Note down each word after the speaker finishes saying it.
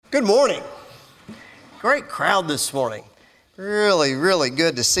Good morning. Great crowd this morning. Really, really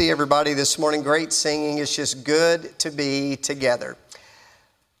good to see everybody this morning. Great singing. It's just good to be together.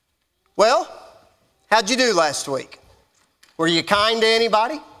 Well, how'd you do last week? Were you kind to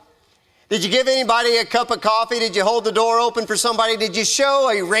anybody? Did you give anybody a cup of coffee? Did you hold the door open for somebody? Did you show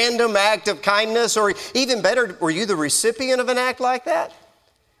a random act of kindness? Or even better, were you the recipient of an act like that?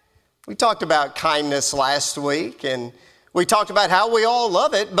 We talked about kindness last week, and we talked about how we all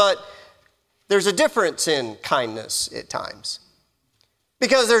love it, but there's a difference in kindness at times.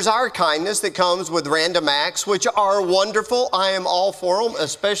 Because there's our kindness that comes with random acts, which are wonderful. I am all for them,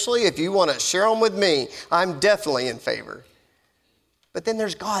 especially if you want to share them with me. I'm definitely in favor. But then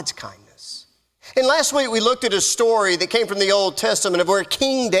there's God's kindness. And last week we looked at a story that came from the Old Testament of where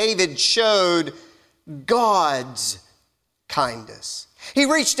King David showed God's kindness. He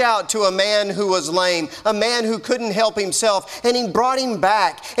reached out to a man who was lame, a man who couldn't help himself, and he brought him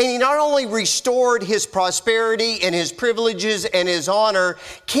back. And he not only restored his prosperity and his privileges and his honor,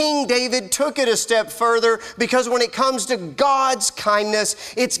 King David took it a step further, because when it comes to God's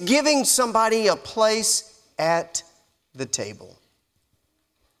kindness, it's giving somebody a place at the table.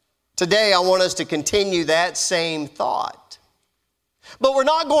 Today, I want us to continue that same thought. But we're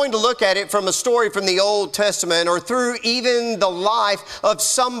not going to look at it from a story from the Old Testament or through even the life of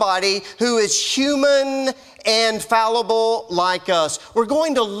somebody who is human and fallible like us. We're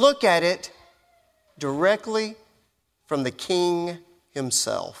going to look at it directly from the King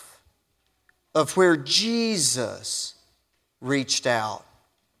himself, of where Jesus reached out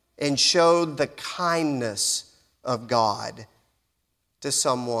and showed the kindness of God to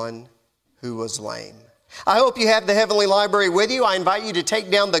someone who was lame. I hope you have the Heavenly Library with you. I invite you to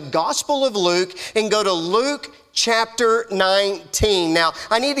take down the Gospel of Luke and go to Luke chapter 19. Now,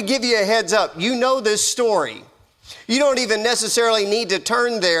 I need to give you a heads up. You know this story. You don't even necessarily need to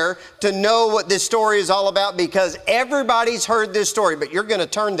turn there to know what this story is all about, because everybody's heard this story, but you're going to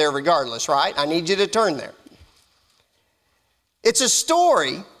turn there regardless, right? I need you to turn there. It's a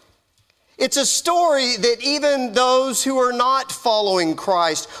story that even those who are not following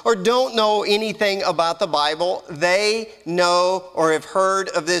Christ or don't know anything about the Bible, they know or have heard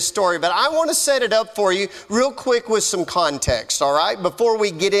of this story. But I want to set it up for you real quick with some context, all right, before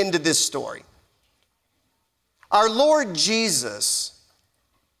we get into this story. Our Lord Jesus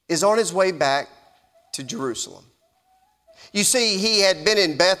is on his way back to Jerusalem. You see, he had been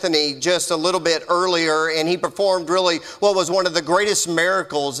in Bethany just a little bit earlier, and he performed really what was one of the greatest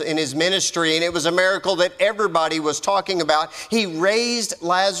miracles in his ministry, and it was a miracle that everybody was talking about. He raised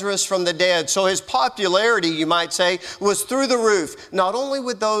Lazarus from the dead. So his popularity, you might say, was through the roof, not only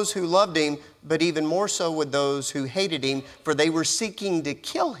with those who loved him, but even more so with those who hated him, for they were seeking to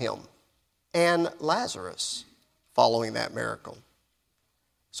kill him and Lazarus following that miracle.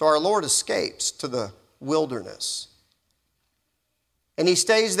 So our Lord escapes to the wilderness. And he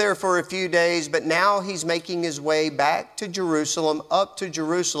stays there for a few days, but now he's making his way back to Jerusalem, up to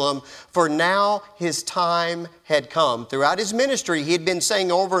Jerusalem, for now his time had come. Throughout his ministry, he had been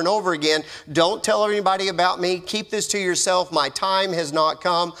saying over and over again, don't tell anybody about me, keep this to yourself, my time has not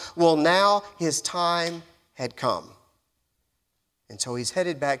come. Well, now his time had come. And so he's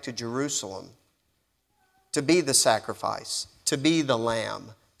headed back to Jerusalem to be the sacrifice, to be the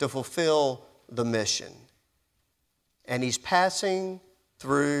lamb, to fulfill the mission. And he's passing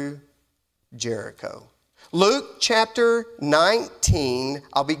through Jericho. Luke chapter 19,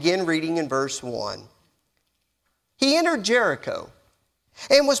 I'll begin reading in verse 1. He entered Jericho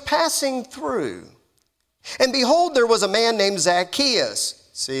and was passing through. And behold, there was a man named Zacchaeus.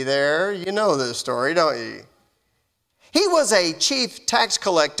 See there, you know this story, don't you? He was a chief tax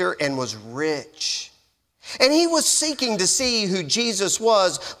collector and was rich. And he was seeking to see who Jesus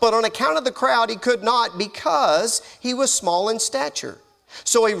was, but on account of the crowd he could not, because he was small in stature.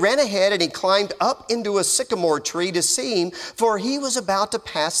 So he ran ahead and he climbed up into a sycamore tree to see him, for he was about to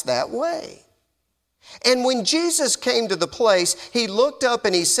pass that way. And when Jesus came to the place, he looked up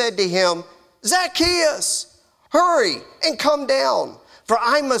and he said to him, Zacchaeus, hurry and come down, for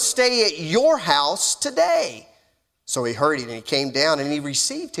I must stay at your house today. So he hurried and he came down and he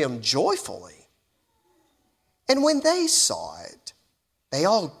received him joyfully. And when they saw it, they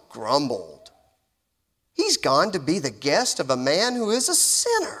all grumbled. He's gone to be the guest of a man who is a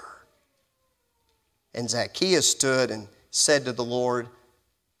sinner. And Zacchaeus stood and said to the Lord,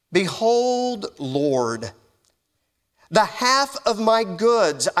 Behold, Lord, the half of my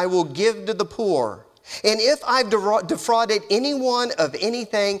goods I will give to the poor. And if I've defrauded anyone of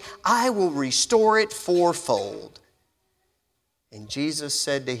anything, I will restore it fourfold. And Jesus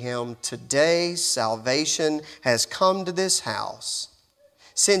said to him, Today salvation has come to this house,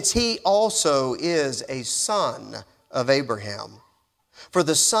 since he also is a son of Abraham. For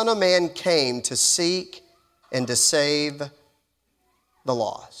the Son of Man came to seek and to save the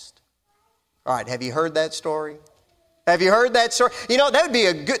lost. All right, have you heard that story? Have you heard that story? You know, that would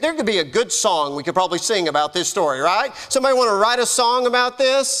be there could be a good song we could probably sing about this story, right? Somebody want to write a song about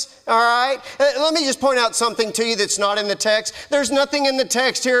this? All right? Let me just point out something to you that's not in the text. There's nothing in the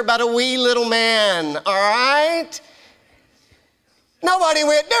text here about a wee little man, all right? Nobody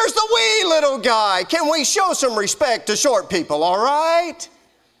went, there's the wee little guy. Can we show some respect to short people, all right?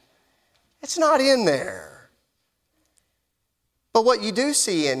 It's not in there. But what you do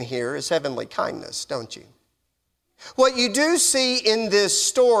see in here is heavenly kindness, don't you? What you do see in this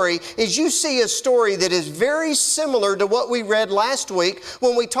story is you see a story that is very similar to what we read last week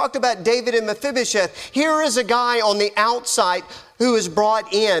when we talked about David and Mephibosheth. Here is a guy on the outside who is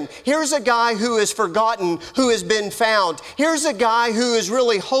brought in. Here's a guy who is forgotten, who has been found. Here's a guy who is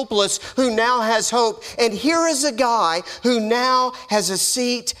really hopeless, who now has hope. And here is a guy who now has a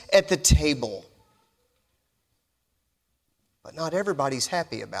seat at the table. But not everybody's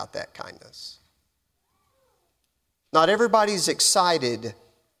happy about that kindness. Not everybody's excited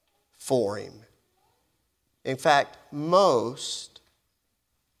for him. In fact, most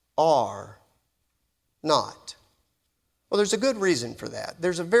are not. Well, there's a good reason for that.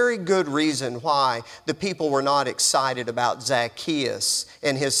 There's a very good reason why the people were not excited about Zacchaeus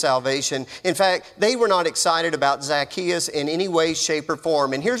and his salvation. In fact, they were not excited about Zacchaeus in any way, shape, or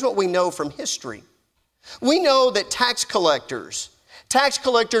form. And here's what we know from history. We know that tax collectors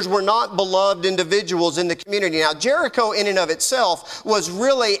were not beloved individuals in the community. Now, Jericho in and of itself was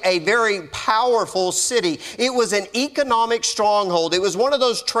really a very powerful city. It was an economic stronghold. It was one of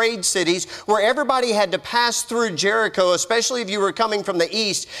those trade cities where everybody had to pass through Jericho, especially if you were coming from the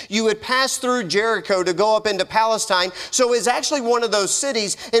east. You would pass through Jericho to go up into Palestine. So it was actually one of those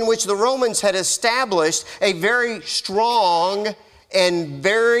cities in which the Romans had established a very strong and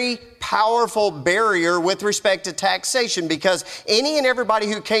very powerful barrier with respect to taxation, because any and everybody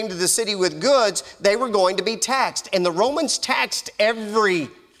who came to the city with goods, they were going to be taxed. And the Romans taxed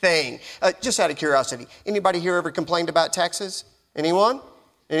everything. Just out of curiosity, anybody here ever complained about taxes? Anyone?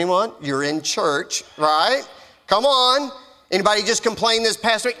 Anyone? You're in church, right? Come on. Anybody just complained this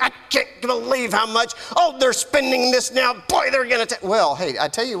past week? I can't believe how much, they're spending this now. Boy, they're going to Well, hey, I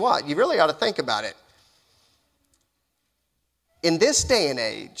tell you what, you really ought to think about it. In this day and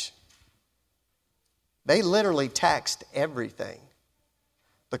age, they literally taxed everything.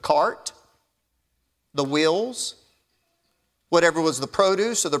 The cart, the wheels, whatever was the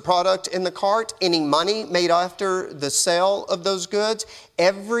produce or the product in the cart, any money made after the sale of those goods,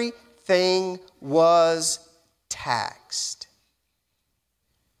 everything was taxed.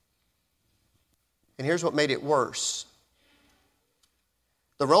 And here's what made it worse.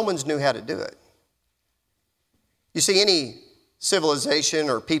 The Romans knew how to do it. You see, any civilization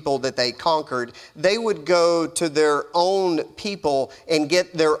or people that they conquered, they would go to their own people and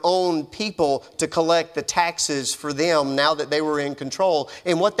get their own people to collect the taxes for them now that they were in control.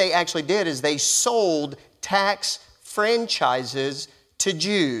 And what they actually did is they sold tax franchises to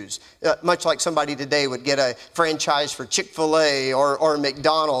Jews, much like somebody today would get a franchise for Chick-fil-A or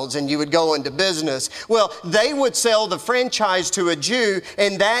McDonald's, and you would go into business. Well, they would sell the franchise to a Jew,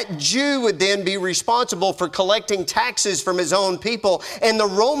 and that Jew would then be responsible for collecting taxes from his own people. And the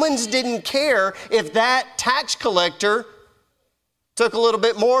Romans didn't care if that tax collector took a little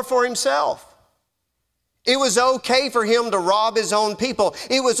bit more for himself. It was okay for him to rob his own people.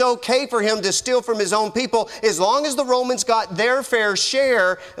 It was okay for him to steal from his own people. As long as the Romans got their fair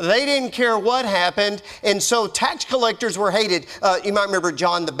share, they didn't care what happened. And so tax collectors were hated. You might remember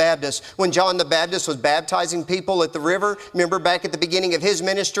John the Baptist. When John the Baptist was baptizing people at the river, remember back at the beginning of his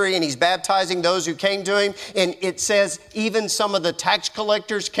ministry, and he's baptizing those who came to him. And it says even some of the tax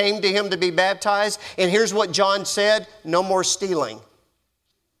collectors came to him to be baptized. And here's what John said: no more stealing.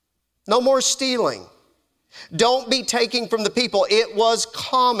 No more stealing. Don't be taking from the people. It was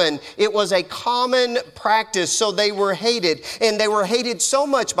common. It was a common practice, so they were hated. And they were hated so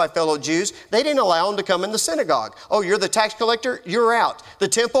much by fellow Jews, they didn't allow them to come in the synagogue. Oh, you're the tax collector? You're out. The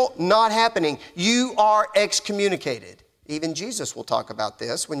temple? Not happening. You are excommunicated. Even Jesus will talk about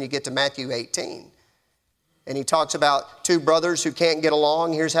this when you get to Matthew 18. And he talks about two brothers who can't get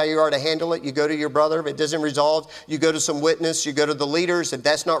along. Here's how you are to handle it. You go to your brother. If it doesn't resolve, you go to some witness. You go to the leaders. If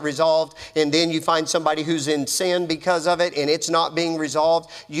that's not resolved, and then you find somebody who's in sin because of it, and it's not being resolved,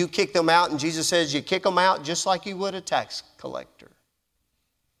 you kick them out. And Jesus says you kick them out just like you would a tax collector.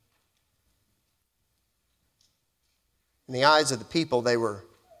 In the eyes of the people, they were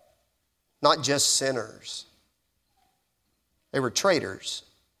not just sinners. They were traitors.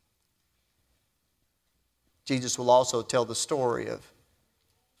 Jesus will also tell the story of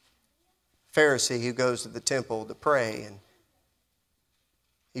a Pharisee who goes to the temple to pray, and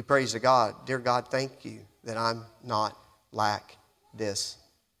he prays to God, "Dear God, thank you that I'm not like this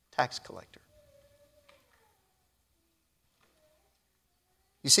tax collector."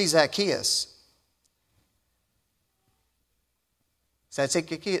 You see, Zacchaeus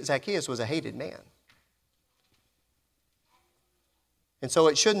was a hated man. And so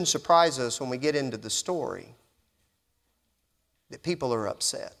it shouldn't surprise us when we get into the story that people are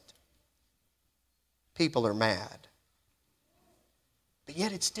upset. People are mad. But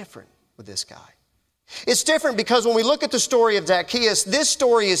yet it's different with this guy. It's different because when we look at the story of Zacchaeus, this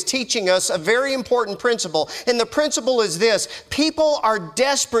story is teaching us a very important principle. And the principle is this: people are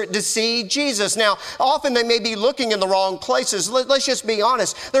desperate to see Jesus. Now, often they may be looking in the wrong places. Let's just be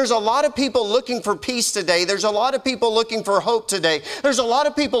honest. There's a lot of people looking for peace today. There's a lot of people looking for hope today. There's a lot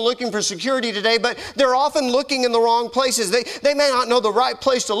of people looking for security today, but they're often looking in the wrong places. They may not know the right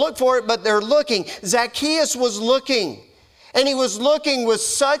place to look for it, but they're looking. Zacchaeus was looking. And he was looking with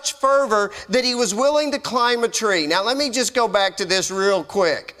such fervor that he was willing to climb a tree. Now, let me just go back to this real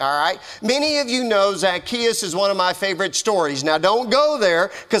quick, all right? Many of you know Zacchaeus is one of my favorite stories. Now, don't go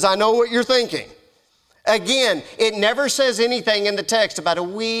there because I know what you're thinking. Again, it never says anything in the text about a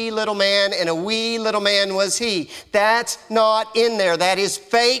wee little man, and a wee little man was he. That's not in there. That is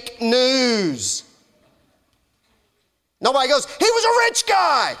fake news. Nobody goes, "He was a rich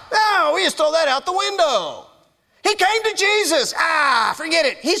guy." No, we just throw that out the window. He came to Jesus. Forget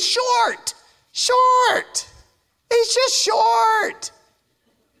it. He's short. Short. He's just short.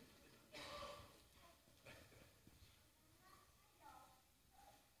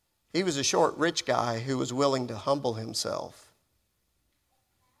 He was a short, rich guy who was willing to humble himself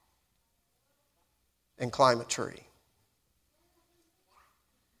and climb a tree.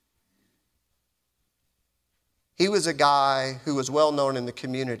 He was a guy who was well known in the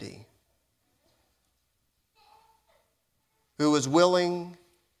community, who was willing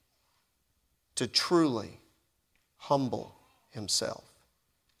to truly humble himself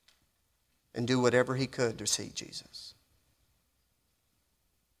and do whatever he could to see Jesus.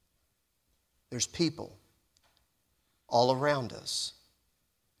 There's people all around us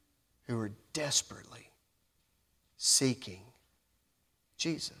who are desperately seeking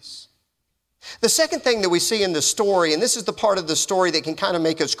Jesus. The second thing that we see in the story, and this is the part of the story that can kind of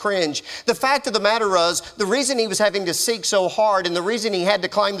make us cringe, the fact of the matter is, the reason he was having to seek so hard and the reason he had to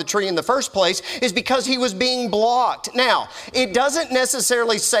climb the tree in the first place is because he was being blocked. Now, it doesn't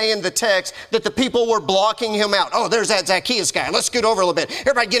necessarily say in the text that the people were blocking him out. "Oh, there's that Zacchaeus guy. Let's scoot over a little bit.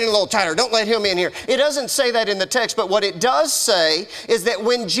 Everybody get in a little tighter. Don't let him in here." It doesn't say that in the text, but what it does say is that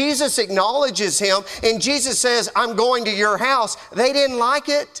when Jesus acknowledges him and Jesus says, "I'm going to your house," they didn't like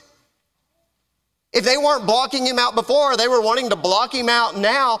it. If they weren't blocking him out before, they were wanting to block him out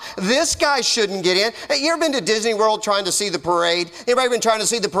now. This guy shouldn't get in. Hey, you ever been to Disney World trying to see the parade? Anybody been trying to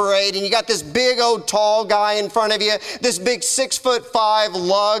see the parade and you got this big old tall guy in front of you, this big 6'5"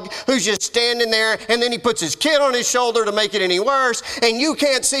 lug who's just standing there, and then he puts his kid on his shoulder to make it any worse, and you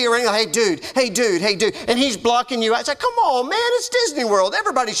can't see or anything. Hey dude, and he's blocking you out. It's like, come on, man, it's Disney World.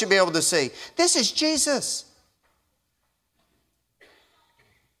 Everybody should be able to see. This is Jesus.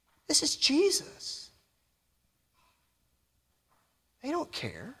 This is Jesus. They don't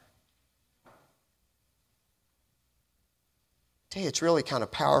care. I tell you, it's really kind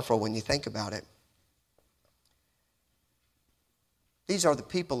of powerful when you think about it. These are the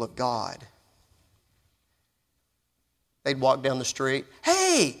people of God. They'd walk down the street.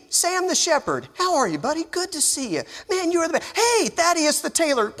 "Hey, Sam the shepherd, how are you, buddy? Good to see you. Man, you are the best. Hey, Thaddeus the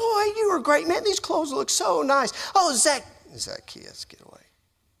tailor. Boy, you are great. Man, these clothes look so nice. Oh, Zacchaeus, get away."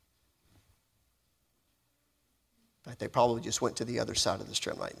 But they probably just went to the other side of the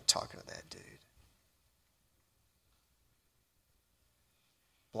street. I'm not even talking to that dude.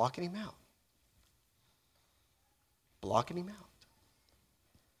 Blocking him out. Blocking him out.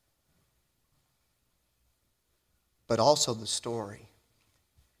 But also the story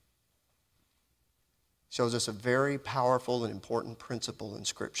shows us a very powerful and important principle in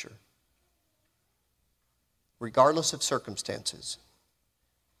Scripture. Regardless of circumstances,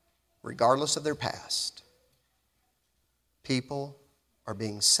 regardless of their past, people are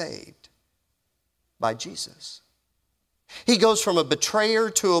being saved by Jesus. He goes from a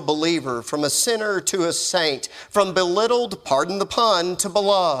betrayer to a believer, from a sinner to a saint, from belittled, pardon the pun, to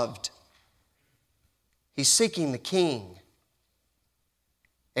beloved. He's seeking the King,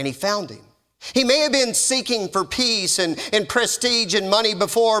 and he found him. He may have been seeking for peace and prestige and money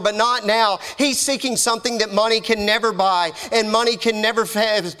before, but not now. He's seeking something that money can never buy and money can never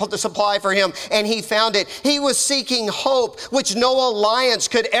supply for him, and he found it. He was seeking hope, which no alliance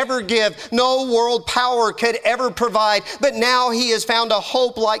could ever give, no world power could ever provide, but now he has found a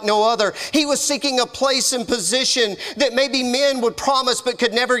hope like no other. He was seeking a place and position that maybe men would promise but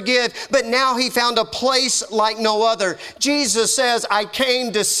could never give, but now he found a place like no other. Jesus says, I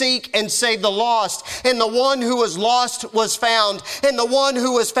came to seek and save the lost, and the one who was lost was found, and the one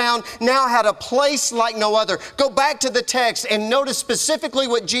who was found now had a place like no other. Go back to the text and notice specifically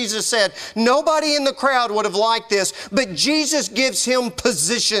what Jesus said. Nobody in the crowd would have liked this, but Jesus gives him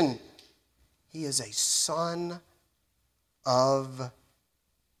position. He is a son of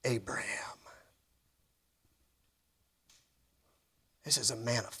Abraham. This is a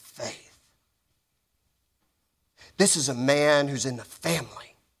man of faith. This is a man who's in the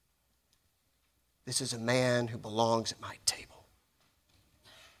family. This is a man who belongs at my table.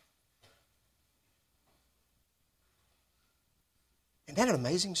 Isn't that an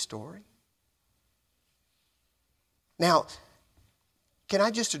amazing story? Now, can I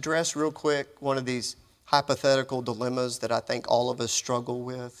just address real quick one of these hypothetical dilemmas that I think all of us struggle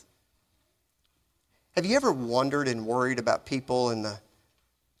with? Have you ever wondered and worried about people in the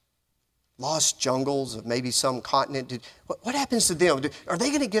lost jungles of maybe some continent? What happens to them? Are they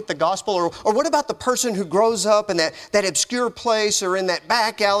going to get the gospel? Or what about the person who grows up in that obscure place or in that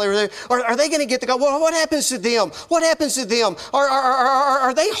back alley? Or are they going to get the gospel? Well, what happens to them? What happens to them?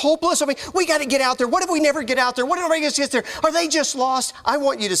 Are they hopeless? I mean, we got to get out there. What if we never get out there? What if nobody gets there? Are they just lost? I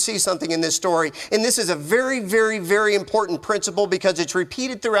want you to see something in this story. And this is a very, very, very important principle because it's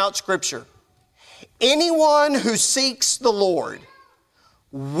repeated throughout Scripture. Anyone who seeks the Lord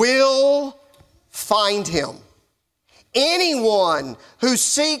will find him. Anyone who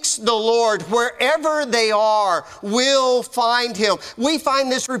seeks the Lord, wherever they are, will find him. We find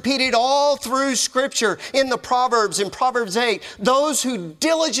this repeated all through Scripture in the Proverbs, in Proverbs 8. Those who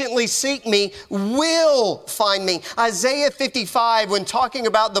diligently seek me will find me. Isaiah 55, when talking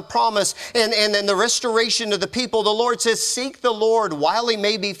about the promise and the restoration of the people, the Lord says, seek the Lord while he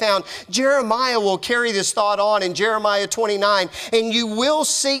may be found. Jeremiah will carry this thought on in Jeremiah 29. And you will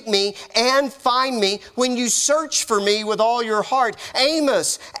seek me and find me when you search for me with all your heart.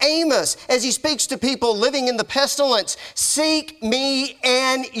 Amos, as he speaks to people living in the pestilence, seek me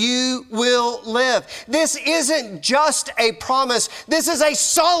and you will live. This isn't just a promise. This is a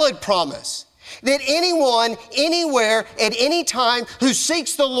solid promise that anyone, anywhere, at any time who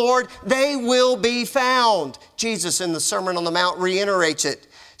seeks the Lord, they will be found. Jesus in the Sermon on the Mount reiterates it.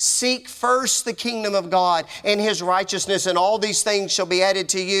 Seek first the kingdom of God and his righteousness, and all these things shall be added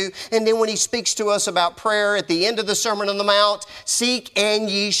to you. And then when he speaks to us about prayer at the end of the Sermon on the Mount, seek and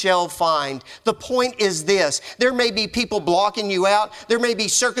ye shall find. The point is this. There may be people blocking you out. There may be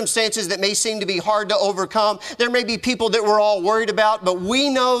circumstances that may seem to be hard to overcome. There may be people that we're all worried about, but we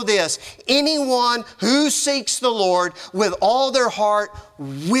know this. Anyone who seeks the Lord with all their heart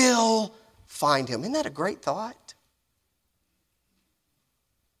will find him. Isn't that a great thought?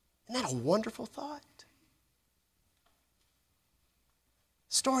 Isn't that a wonderful thought?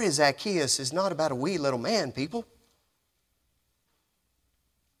 The story of Zacchaeus is not about a wee little man, people.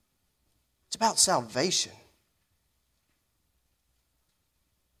 It's about salvation.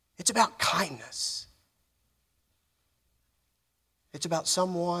 It's about kindness. It's about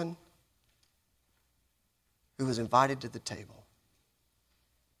someone who was invited to the table.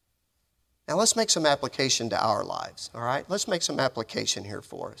 Now let's make some application to our lives, all right? Let's make some application here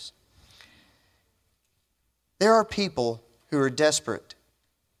for us. There are people who are desperate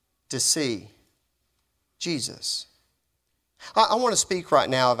to see Jesus. I want to speak right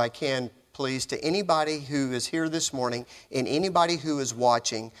now, if I can, please, to anybody who is here this morning and anybody who is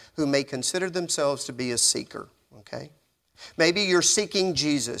watching who may consider themselves to be a seeker, okay? Maybe you're seeking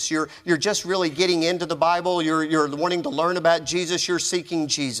Jesus. You're just really getting into the Bible. You're wanting to learn about Jesus. You're seeking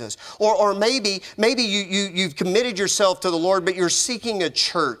Jesus. Or maybe you've committed yourself to the Lord, but you're seeking a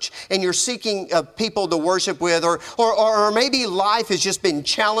church and you're seeking people to worship with. Or maybe life has just been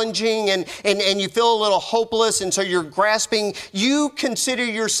challenging and you feel a little hopeless, and so you're grasping. You consider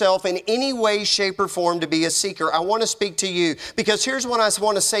yourself in any way, shape, or form to be a seeker. I want to speak to you because here's what I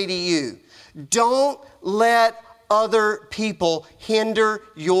want to say to you. Don't let other people hinder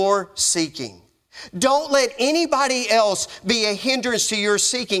your seeking. Don't let anybody else be a hindrance to your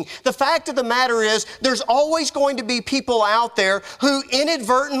seeking. The fact of the matter is, there's always going to be people out there who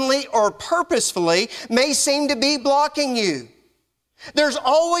inadvertently or purposefully may seem to be blocking you. There's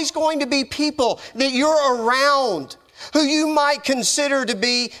always going to be people that you're around who you might consider to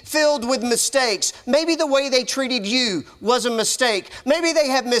be filled with mistakes. Maybe the way they treated you was a mistake. Maybe they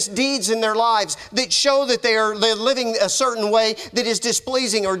have misdeeds in their lives that show that they're living a certain way that is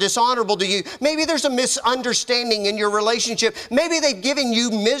displeasing or dishonorable to you. Maybe there's a misunderstanding in your relationship. Maybe they've given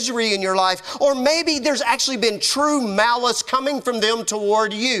you misery in your life. Or maybe there's actually been true malice coming from them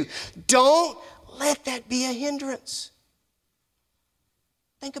toward you. Don't let that be a hindrance.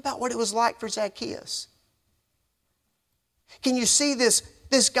 Think about what it was like for Zacchaeus. Can you see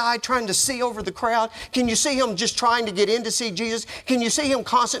this guy trying to see over the crowd? Can you see him just trying to get in to see Jesus? Can you see him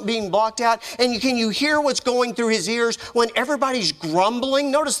constantly being blocked out? And can you hear what's going through his ears when everybody's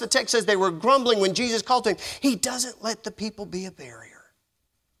grumbling? Notice the text says they were grumbling when Jesus called to him. He doesn't let the people be a barrier.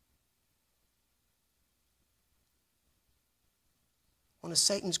 One of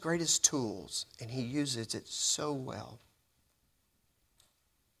Satan's greatest tools, and he uses it so well,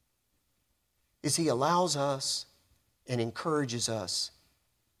 is he allows us and encourages us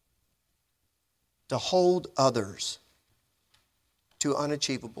to hold others to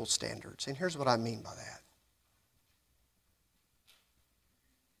unachievable standards. And here's what I mean by that.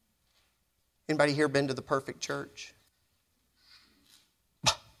 Anybody here been to the Perfect Church?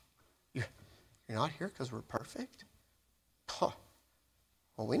 You're not here because we're perfect?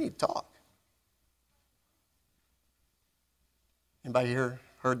 Well, we need to talk. Anybody here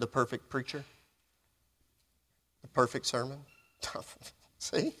heard the perfect preacher? The perfect sermon?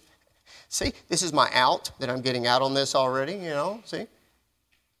 See? See, this is my out, that I'm getting out on this already, see?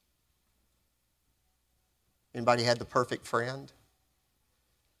 Anybody had the perfect friend?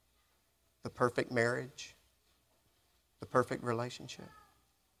 The perfect marriage? The perfect relationship?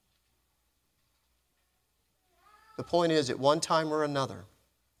 The point is, at one time or another,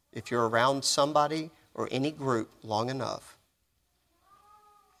 if you're around somebody or any group long enough,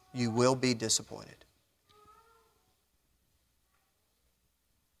 you will be disappointed.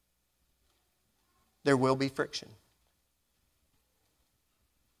 There will be friction.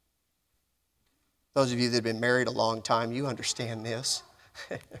 Those of you that have been married a long time, you understand this.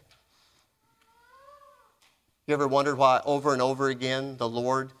 You ever wondered why over and over again the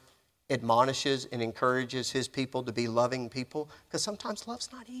Lord admonishes and encourages His people to be loving people? Because sometimes love's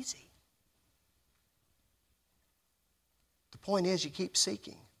not easy. The point is, you keep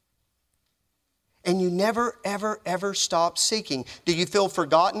seeking. And you never, ever, ever stop seeking. Do you feel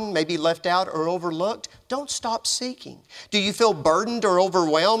forgotten, maybe left out or overlooked? Don't stop seeking. Do you feel burdened or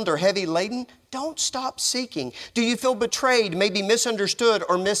overwhelmed or heavy laden? Don't stop seeking. Do you feel betrayed, maybe misunderstood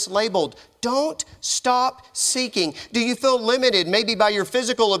or mislabeled? Don't stop seeking. Do you feel limited, maybe by your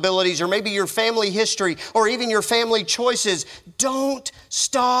physical abilities or maybe your family history or even your family choices? Don't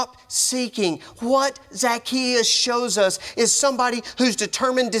stop seeking. What Zacchaeus shows us is somebody who's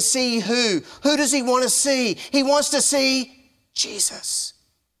determined to see who. Who does he want to see? He wants to see Jesus.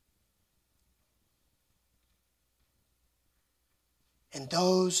 And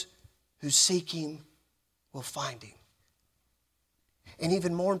those who seek Him will find Him. And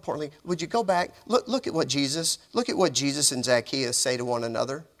even more importantly, would you go back, look at what Jesus and Zacchaeus say to one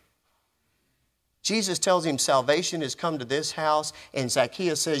another. Jesus tells him salvation has come to this house, and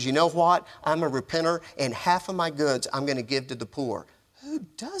Zacchaeus says, you know what? I'm a repenter, and half of my goods I'm going to give to the poor. Who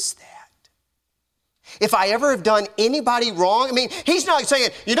does that? If I ever have done anybody wrong, he's not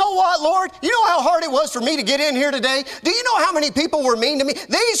saying, you know what, Lord? You know how hard it was for me to get in here today? Do you know how many people were mean to me?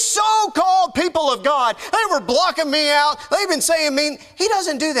 These so-called people of God, they were blocking me out. They've been saying mean. He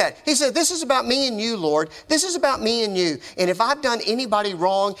doesn't do that. He said, this is about me and you, Lord. This is about me and you. And if I've done anybody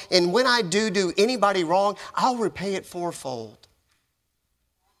wrong, and when I do anybody wrong, I'll repay it fourfold.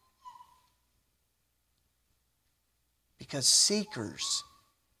 Because seekers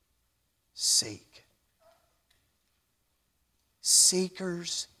seek.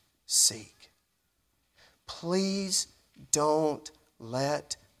 Seekers seek. Please don't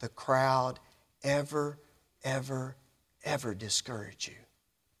let the crowd ever, ever, ever discourage you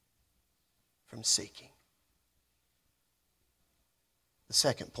from seeking. The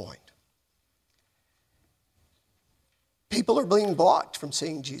second point. People are being blocked from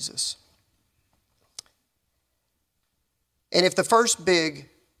seeing Jesus. And if the first big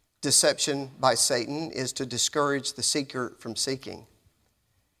deception by Satan is to discourage the seeker from seeking,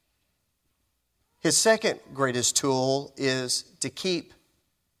 his second greatest tool is to keep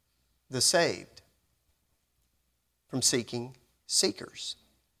the saved from seeking seekers.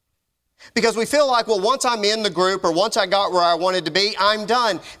 Because we feel like, well, once I'm in the group or once I got where I wanted to be, I'm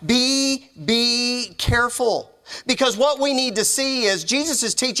done. Be careful. Because what we need to see is Jesus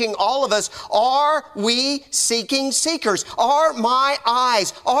is teaching all of us, are we seeking seekers? Are my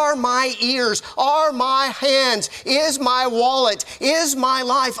eyes, are my ears, are my hands, is my wallet, is my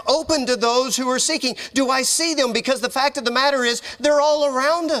life open to those who are seeking? Do I see them? Because the fact of the matter is, they're all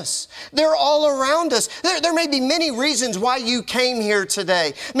around us. They're all around us. There may be many reasons why you came here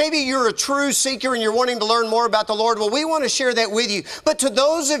today. Maybe you're a true seeker and you're wanting to learn more about the Lord. Well, we want to share that with you. But to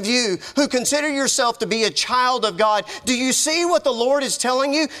those of you who consider yourself to be a child of God, do you see what the Lord is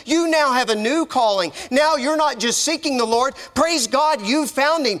telling you? You now have a new calling. Now you're not just seeking the Lord. Praise God, you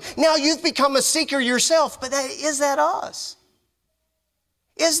found Him. Now you've become a seeker yourself. But is that us?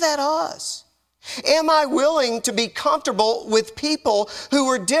 Is that us? Am I willing to be comfortable with people who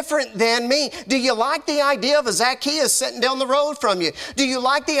are different than me? Do you like the idea of a Zacchaeus sitting down the road from you? Do you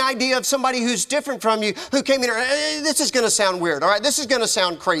like the idea of somebody who's different from you who came in here, this is going to sound weird, all right? This is going to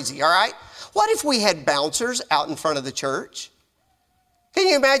sound crazy, all right? What if we had bouncers out in front of the church? Can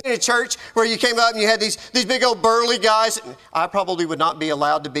you imagine a church where you came up and you had these big old burly guys? I probably would not be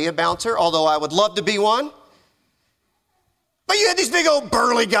allowed to be a bouncer, although I would love to be one. But you had these big old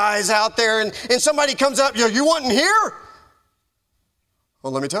burly guys out there, and somebody comes up, you want in here?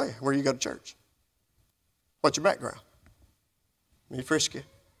 Well, let me tell you, where you go to church? What's your background? Let me frisk you.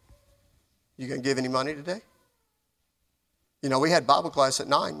 You going to give any money today? You know, we had Bible class at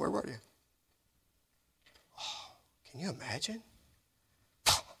 9. Where were you? Oh, can you imagine?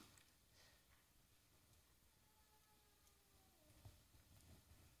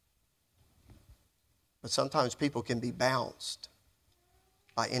 But sometimes people can be bounced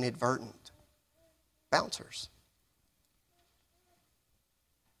by inadvertent bouncers.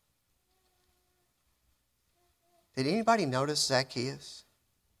 Did anybody notice Zacchaeus?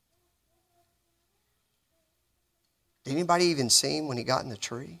 Did anybody even see him when he got in the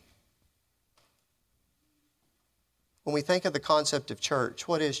tree? When we think of the concept of church,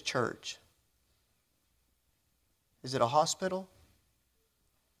 what is church? Is it a hospital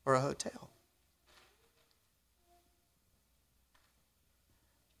or a hotel?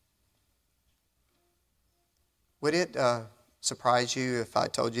 Would it surprise you if I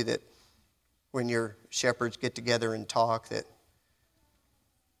told you that when your shepherds get together and talk that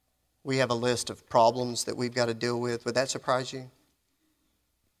we have a list of problems that we've got to deal with? Would that surprise you?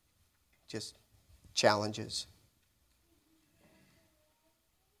 Just challenges.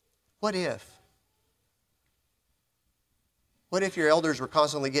 What if? What if your elders were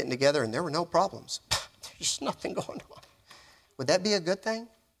constantly getting together and there were no problems? There's nothing going on. Would that be a good thing?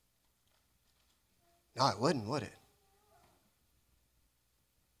 No, it wouldn't, would it?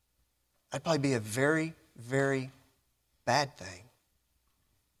 That'd probably be a very, very bad thing.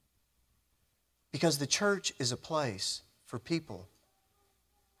 Because the church is a place for people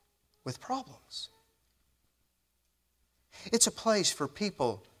with problems. It's a place for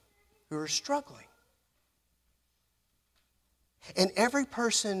people who are struggling. And every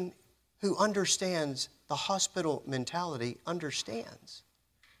person who understands the hospital mentality understands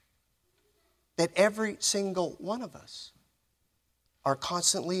that every single one of us are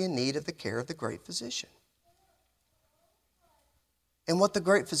constantly in need of the care of the great physician. And what the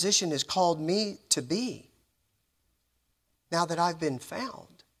great physician has called me to be, now that I've been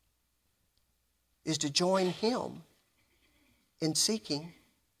found, is to join him in seeking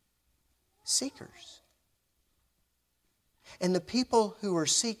seekers. And the people who are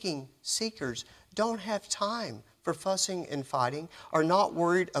seeking seekers don't have time for fussing and fighting, are not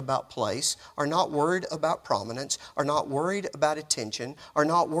worried about place, are not worried about prominence, are not worried about attention, are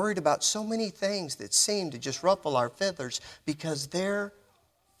not worried about so many things that seem to just ruffle our feathers because they're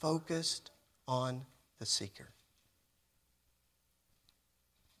focused on the seeker.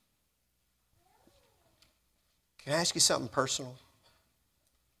 Can I ask you something personal?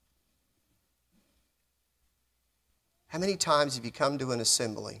 How many times have you come to an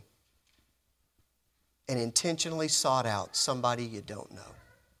assembly and intentionally sought out somebody you don't know?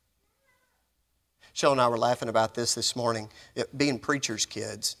 Cheryl and I were laughing about this morning. Being preachers'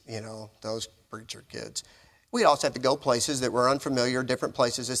 kids, those preacher kids. We'd also have to go places that were unfamiliar, different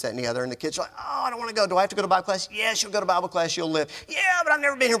places, this, that, and the other. And the kids are like, oh, I don't want to go. Do I have to go to Bible class? Yes, you'll go to Bible class. You'll live. Yeah, but I've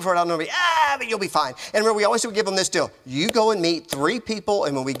never been here before. I don't know. But you'll be fine. And remember, we always would give them this deal. You go and meet 3 people,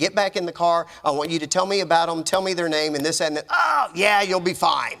 and when we get back in the car, I want you to tell me about them, tell me their name, and this, that, and that. Oh, yeah, you'll be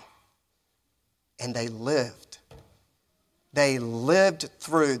fine. And they lived. They lived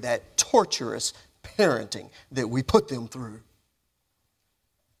through that torturous parenting that we put them through.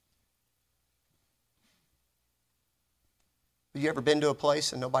 Have you ever been to a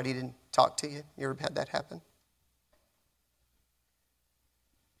place and nobody didn't talk to you? You ever had that happen?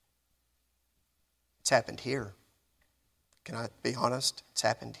 It's happened here. Can I be honest? It's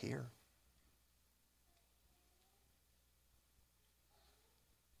happened here.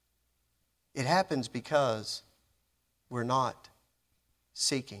 It happens because we're not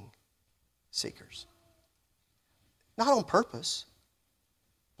seeking seekers. Not on purpose,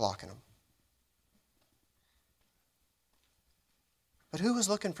 blocking them. But who was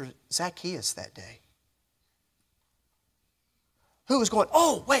looking for Zacchaeus that day? Who was going,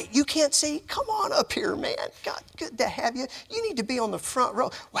 oh, wait, you can't see? Come on up here, man. God, good to have you. You need to be on the front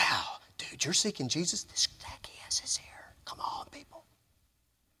row. Wow, dude, you're seeking Jesus? This Zacchaeus is here. Come on, people.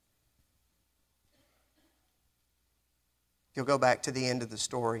 If you'll go back to the end of the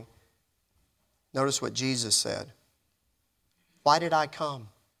story, notice what Jesus said. Why did I come?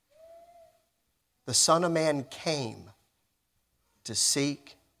 The Son of Man came to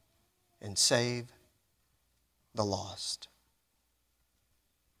seek and save the lost.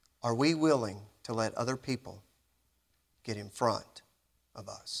 Are we willing to let other people get in front of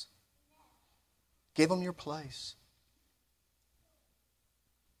us? Give them your place.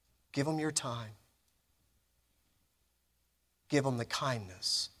 Give them your time. Give them the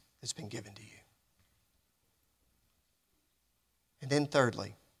kindness that's been given to you. And then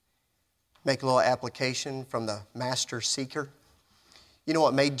thirdly, make a little application from the master seeker. You know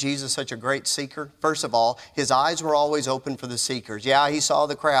what made Jesus such a great seeker? First of all, his eyes were always open for the seekers. Yeah, he saw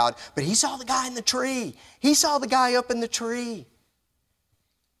the crowd, but he saw the guy in the tree. He saw the guy up in the tree.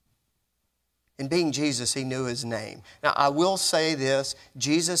 And being Jesus, he knew his name. Now, I will say this,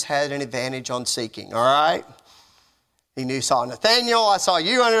 Jesus had an advantage on seeking, all right? He saw Nathaniel, I saw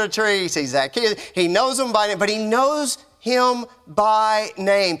you under a tree, he sees Zacchaeus. He knows him by name, but he knows him by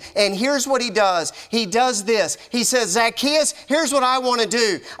name. And here's what he does. He does this. He says, Zacchaeus, here's what I want to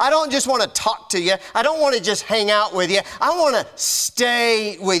do. I don't just want to talk to you. I don't want to just hang out with you. I want to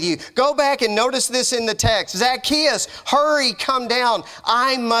stay with you. Go back and notice this in the text. Zacchaeus, hurry, come down.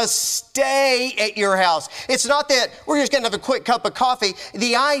 I must stay at your house. It's not that we're just going to have a quick cup of coffee.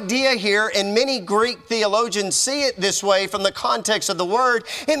 The idea here, and many Greek theologians see it this way from the context of the word,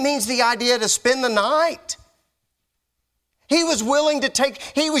 it means the idea to spend the night. He was willing to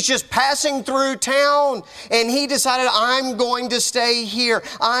he was just passing through town and he decided, I'm going to stay here.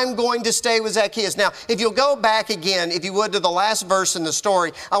 I'm going to stay with Zacchaeus. Now, if you'll go back again, if you would, to the last verse in the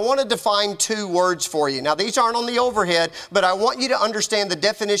story, I want to define two words for you. Now, these aren't on the overhead, but I want you to understand the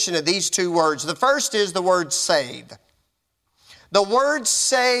definition of these two words. The first is the word save. The word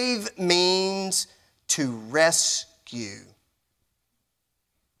save means to rescue.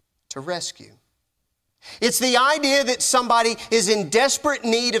 To rescue. It's the idea that somebody is in desperate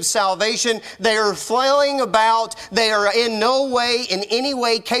need of salvation. They are flailing about. They are in no way, in any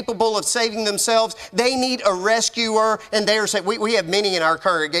way capable of saving themselves. They need a rescuer. And they are saying, we have many in our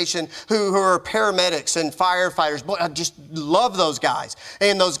congregation who are paramedics and firefighters. Boy, I just love those guys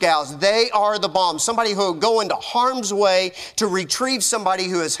and those gals. They are the bomb. Somebody who will go into harm's way to retrieve somebody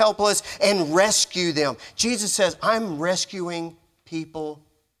who is helpless and rescue them. Jesus says, I'm rescuing people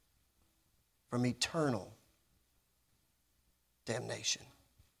from eternal damnation.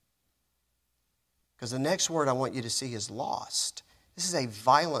 Because the next word I want you to see is lost. This is a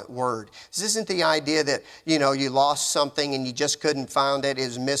violent word. This isn't the idea that, you lost something and you just couldn't find it, it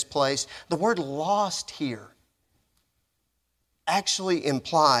was misplaced. The word lost here actually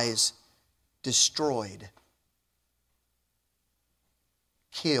implies destroyed,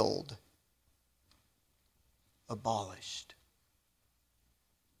 killed, abolished.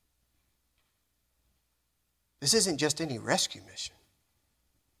 This isn't just any rescue mission.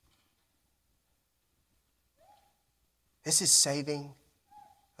 This is saving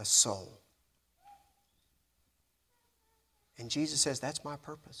a soul. And Jesus says, that's my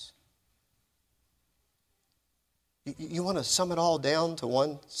purpose. You want to sum it all down to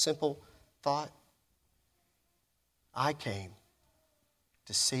one simple thought? I came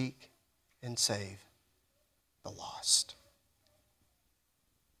to seek and save the lost.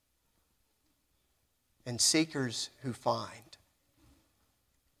 And seekers who find,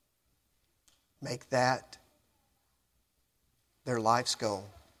 make that their life's goal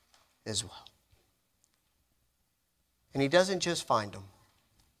as well. And he doesn't just find them.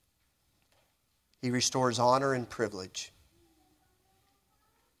 He restores honor and privilege.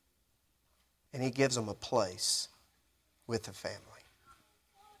 And he gives them a place with the family.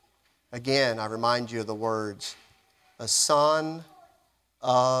 Again, I remind you of the words, a son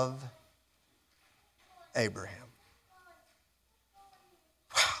of Abraham.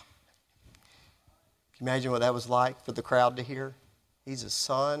 Wow. Can you imagine what that was like for the crowd to hear? He's a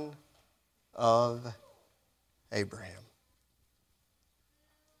son of Abraham.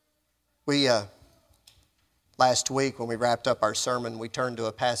 Last week when we wrapped up our sermon, we turned to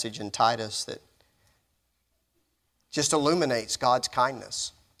a passage in Titus that just illuminates God's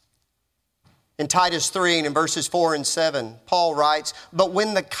kindness. In Titus 3 and in verses 4 and 7, Paul writes, "But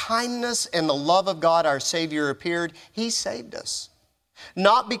when the kindness and the love of God our Savior appeared, He saved us,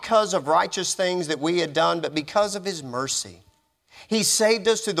 not because of righteous things that we had done, but because of His mercy. He saved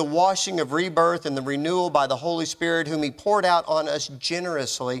us through the washing of rebirth and the renewal by the Holy Spirit, whom He poured out on us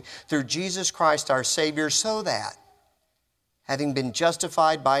generously through Jesus Christ our Savior, so that, having been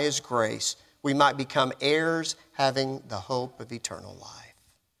justified by His grace, we might become heirs, having the hope of eternal life."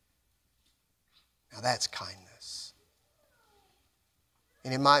 Now that's kindness.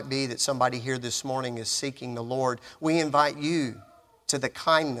 And it might be that somebody here this morning is seeking the Lord. We invite you to the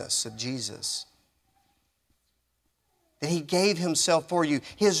kindness of Jesus. That He gave Himself for you.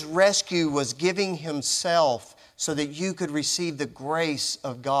 His rescue was giving Himself so that you could receive the grace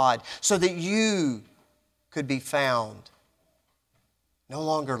of God, so that you could be found no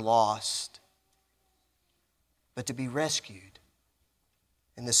longer lost, but to be rescued.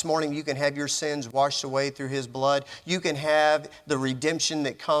 And this morning you can have your sins washed away through His blood. You can have the redemption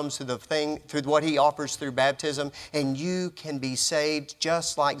that comes through what He offers through baptism. And you can be saved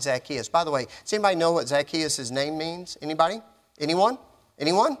just like Zacchaeus. By the way, does anybody know what Zacchaeus' name means? Anybody? Anyone?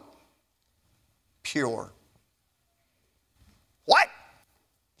 Anyone? Pure. What?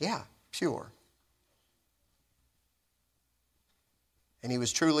 Yeah, pure. And he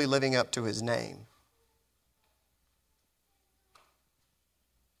was truly living up to his name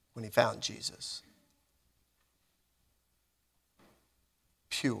when he found Jesus.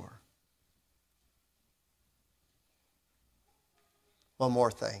 Pure. One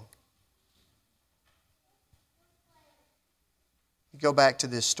more thing. You go back to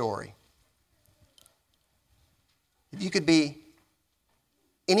this story. If you could be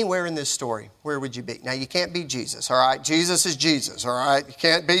anywhere in this story, where would you be? Now, you can't be Jesus, all right? Jesus is Jesus, all right? You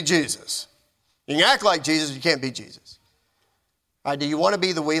can't be Jesus. You can act like Jesus, you can't be Jesus. All right, do you want to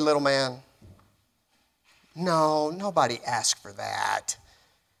be the wee little man? No, nobody asked for that.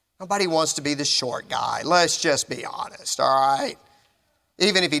 Nobody wants to be the short guy. Let's just be honest, all right?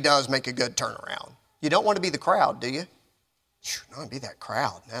 Even if he does make a good turnaround. You don't want to be the crowd, do you? No, I want to be that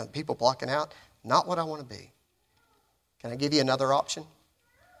crowd. Now, people blocking out, not what I want to be. Can I give you another option?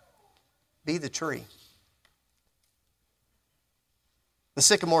 Be the tree. The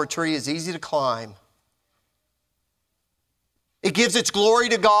sycamore tree is easy to climb. It gives its glory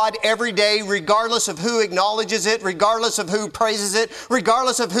to God every day, regardless of who acknowledges it, regardless of who praises it,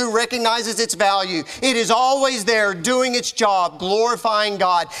 regardless of who recognizes its value. It is always there doing its job, glorifying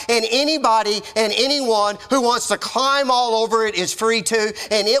God. And anybody and anyone who wants to climb all over it is free to,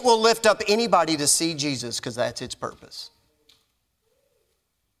 and it will lift up anybody to see Jesus, because that's its purpose.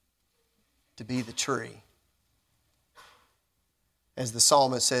 To be the tree. As the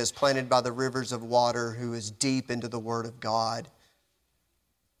psalmist says, planted by the rivers of water, who is deep into the Word of God,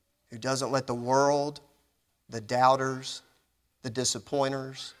 who doesn't let the world, the doubters, the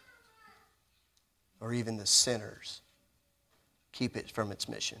disappointers, or even the sinners keep it from its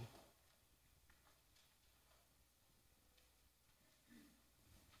mission.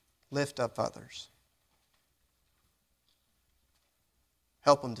 Lift up others.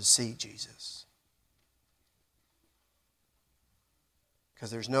 Help them to see Jesus. Because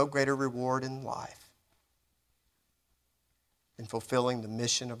there's no greater reward in life than fulfilling the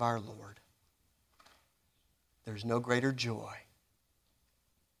mission of our Lord. There's no greater joy.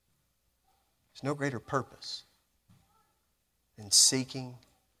 There's no greater purpose than seeking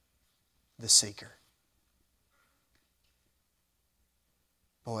the seeker.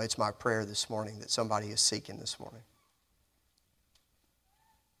 Boy, it's my prayer this morning that somebody is seeking this morning.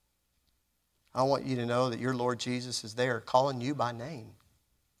 I want you to know that your Lord Jesus is there calling you by name.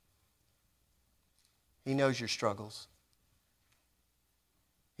 He knows your struggles.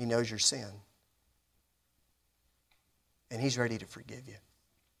 He knows your sin. And He's ready to forgive you.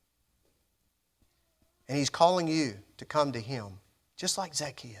 And He's calling you to come to Him, just like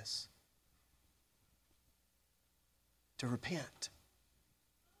Zacchaeus, to repent.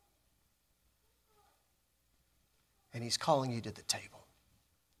 And He's calling you to the table.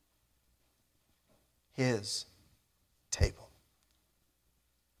 His table.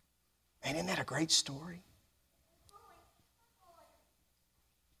 And isn't that a great story?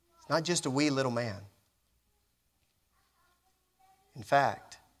 It's not just a wee little man. In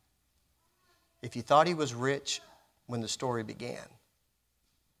fact, if you thought he was rich when the story began,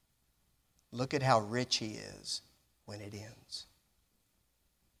 look at how rich he is when it ends.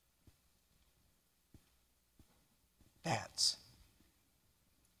 That's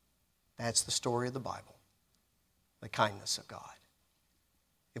the story of the Bible. the kindness of God.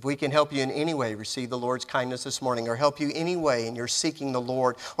 If we can help you in any way receive the Lord's kindness this morning, or help you any way and you're seeking the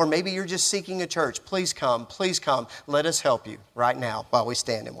Lord, or maybe you're just seeking a church, please come, please come. Let us help you right now while we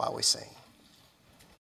stand and while we sing.